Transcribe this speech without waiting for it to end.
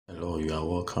Hello, you are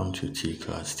welcome to T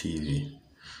Class TV.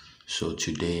 So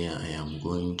today I am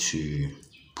going to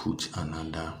put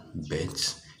another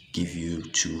bet, give you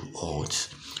two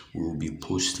odds. We'll be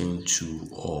posting two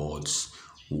odds,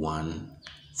 1,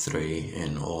 3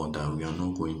 and all that. We are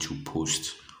not going to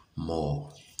post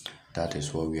more. That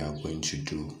is what we are going to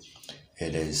do.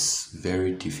 It is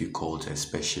very difficult,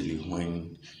 especially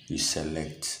when you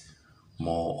select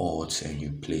more odds and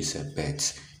you place a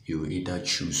bet. You either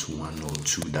choose one or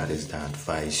two. That is the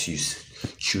advice. You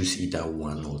choose either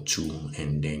one or two,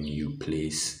 and then you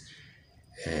place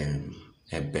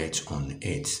a bet on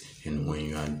it. And when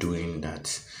you are doing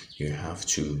that, you have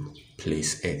to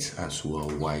place it as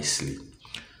well wisely.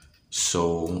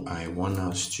 So I want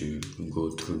us to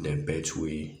go through the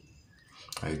Betway.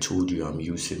 I told you I'm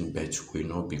using Betway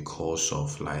not because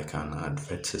of like an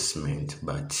advertisement,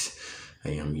 but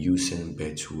I am using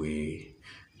Betway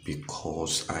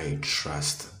because I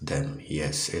trust them.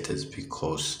 Yes, it is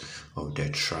because of the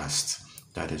trust.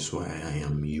 That is why I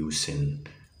am using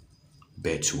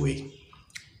Betway.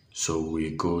 So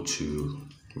we go to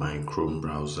my Chrome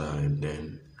browser and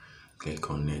then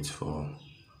click on it for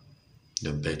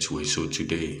the Betway. So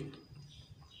today,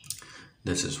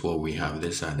 this is what we have.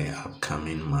 These are the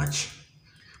upcoming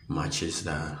matches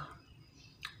that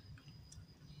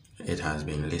it has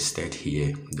been listed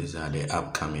here. These are the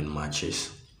upcoming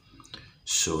matches.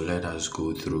 So let us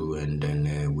go through and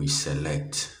then we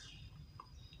select.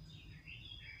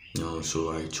 Now,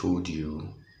 so I told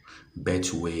you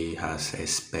Betway has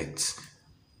experts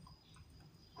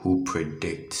who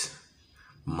predict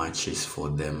matches for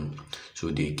them.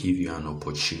 So they give you an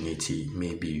opportunity.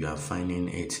 Maybe you are finding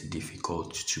it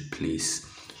difficult to place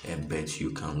a bet.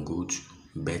 You can go to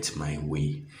Bet My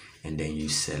Way and then you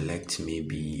select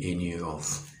maybe any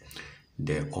of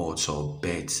the odds or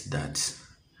bets that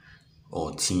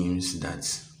or teams that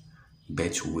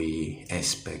Betway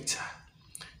expect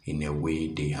in a way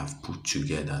they have put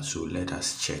together. So let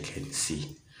us check and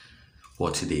see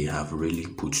what they have really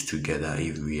put together.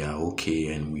 If we are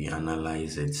okay and we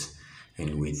analyze it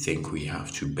and we think we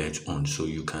have to bet on. So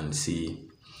you can see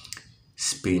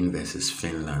Spain versus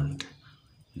Finland.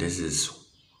 This is,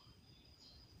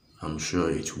 I'm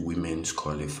sure it's women's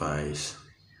qualifiers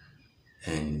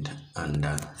and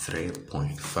under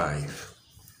 3.5.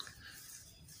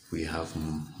 We have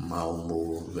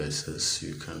Malmo versus,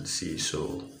 you can see,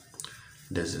 so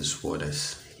this is what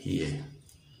is here.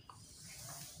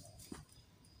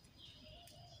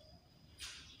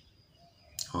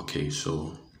 Okay,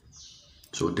 so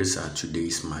these are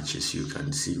today's matches. You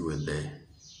can see with the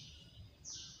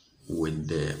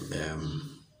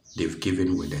they've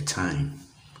given with the time.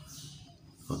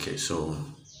 Okay, so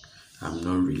I'm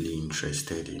not really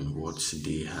interested in what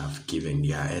they have given,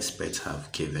 their experts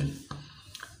have given.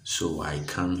 So I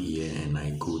come here and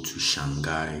I go to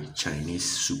Shanghai Chinese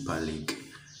Super League.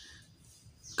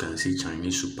 You can see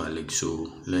Chinese Super League.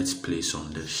 So let's place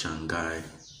on the Shanghai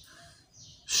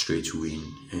straight win,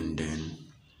 and then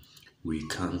we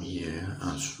come here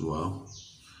as well,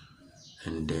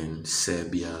 and then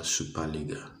Serbia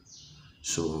Superliga.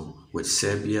 So with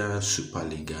Serbia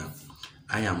Superliga,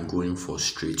 I am going for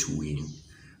straight win.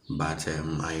 But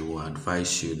I will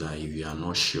advise you that if you are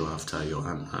not sure after your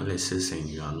analysis and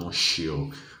you are not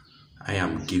sure, I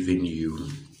am giving you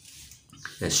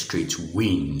a straight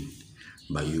win,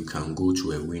 but you can go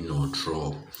to a win or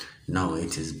draw. Now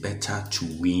it is better to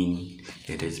win.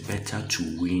 It is better to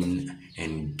win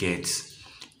and get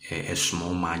a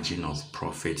small margin of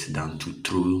profit than to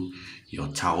throw your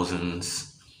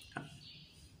thousands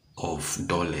of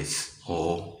dollars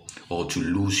or to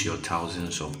lose your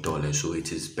thousands of dollars. So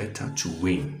it is better to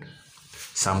win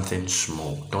something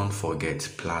small. Don't forget,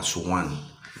 +1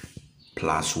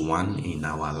 in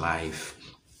our life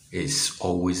is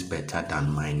always better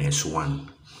than -1.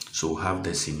 So have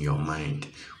this in your mind.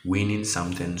 Winning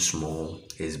something small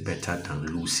is better than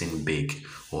losing big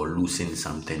or losing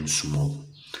something small.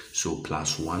 So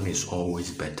 +1 is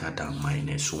always better than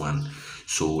 -1.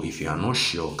 So if you are not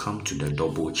sure, come to the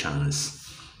double chance.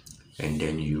 And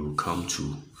then you come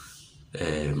to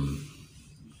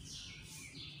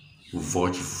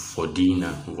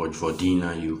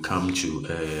Vojvodina, you come to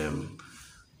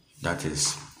that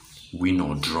is win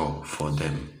or draw for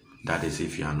them. That is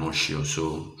if you are not sure.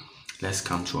 So let's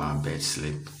come to our bet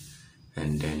slip,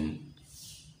 and then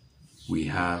we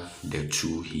have the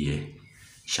two here,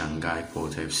 Shanghai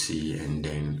Port FC and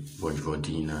then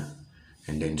Vojvodina.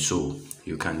 And then so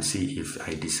you can see if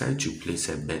I decide to place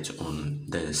a bet on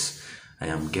this, I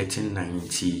am getting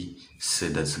 90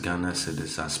 cedis, Ghana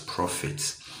cedis as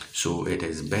profits. So it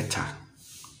is better.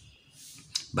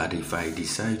 But if I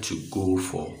decide to go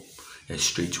for a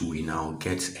straight winner or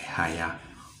get a higher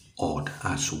odd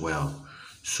as well.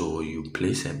 So you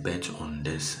place a bet on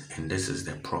this, and this is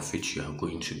the profit you are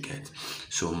going to get.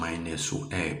 So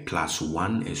plus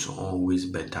 1 is always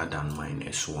better than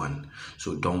minus 1.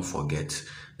 So don't forget,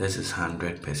 this is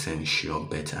 100% sure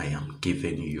bet I am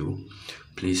giving you.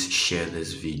 Please share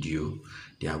this video.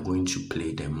 They are going to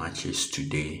play the matches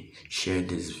today. Share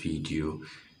this video,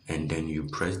 and then you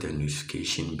press the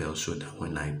notification bell so that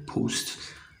when I post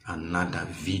another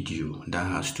video that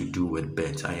has to do with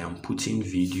bets, I am putting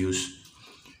videos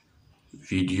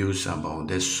about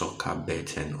the soccer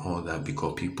bet and all that,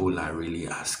 because people are really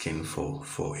asking for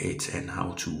it and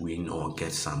how to win or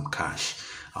get some cash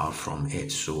out from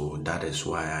it. So that is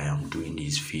why I am doing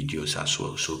these videos as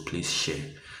well. So please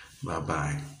share. Bye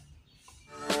bye.